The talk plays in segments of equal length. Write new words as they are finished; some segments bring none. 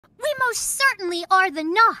We most certainly are the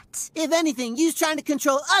not. If anything, you's trying to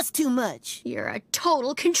control us too much. You're a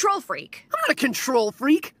total control freak. I'm not a control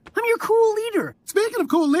freak. I'm your cool leader. Speaking of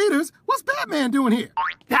cool leaders, what's Batman doing here?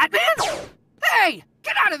 Batman? Hey,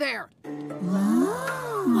 get out of there! Oh,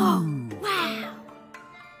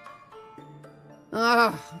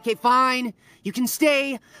 wow. Okay, fine. You can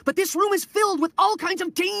stay, but this room is filled with all kinds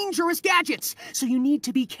of dangerous gadgets, so you need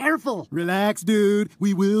to be careful. Relax, dude.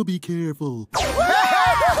 We will be careful.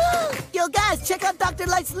 Yo, guys, check out Dr.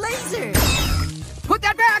 Light's laser. Put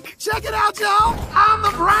that back! Check it out, y'all. I'm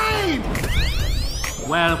the brain.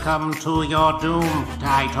 Welcome to your doom,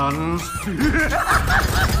 Titans.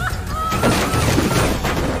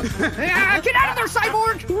 Get out of there,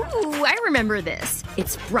 Cyborg! Ooh, I remember this.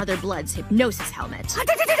 It's Brother Blood's hypnosis helmet.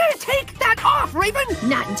 Take that off, Raven!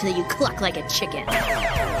 Not until you cluck like a chicken.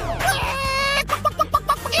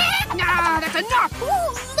 Nah, that's enough!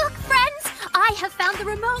 Ooh, look, friends! I have found the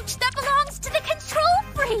remote that belongs to the control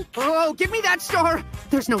freak. Oh, give me that star!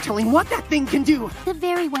 There's no telling what that thing can do.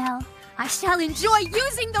 Very well. I shall enjoy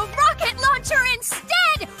using the rocket launcher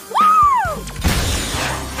instead! Woo!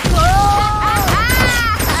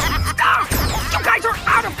 You guys are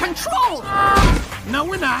out of control! No,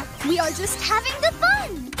 we're not. We are just having the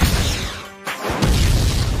fun.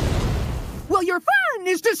 Well, your fun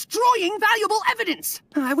is destroying valuable evidence.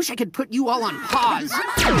 I wish I could put you all on pause.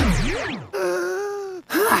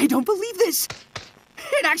 I don't believe this.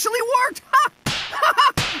 It actually worked!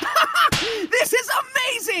 This is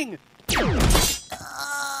amazing!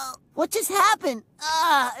 What just happened?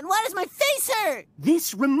 And why does my face hurt?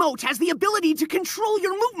 This remote has the ability to control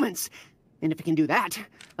your movements. And if it can do that,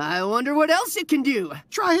 I wonder what else it can do.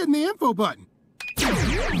 Try hitting the info button.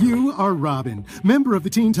 You are Robin, member of the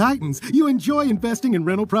Teen Titans. You enjoy investing in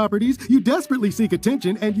rental properties, you desperately seek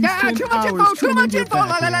attention, and you spend too much hours info, too trimming much your info!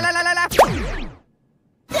 back hair.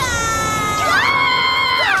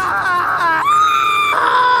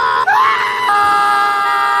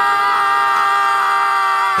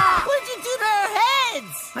 What'd you do to our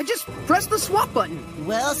heads? I just pressed the swap button.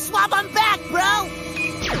 Well, swap them back, bro!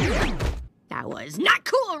 That was not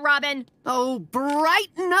cool, Robin. Oh,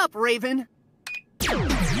 brighten up, Raven.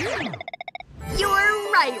 You're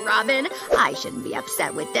right, Robin. I shouldn't be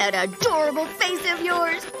upset with that adorable face of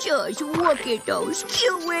yours. Just look at those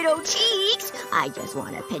cute little cheeks. I just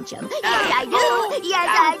want to pinch them. Yes, I do. Yes,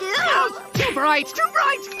 I do. Too bright, too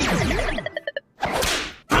bright!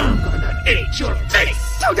 I'm gonna eat your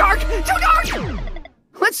face! Too dark, too dark!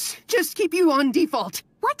 Let's just keep you on default.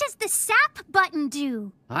 What does the sap button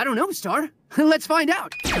do? I don't know, Star. Let's find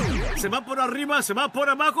out. Se va por arriba, se va por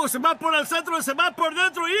abajo, se va por el centro, se va por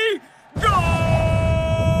dentro y... ¡Gol!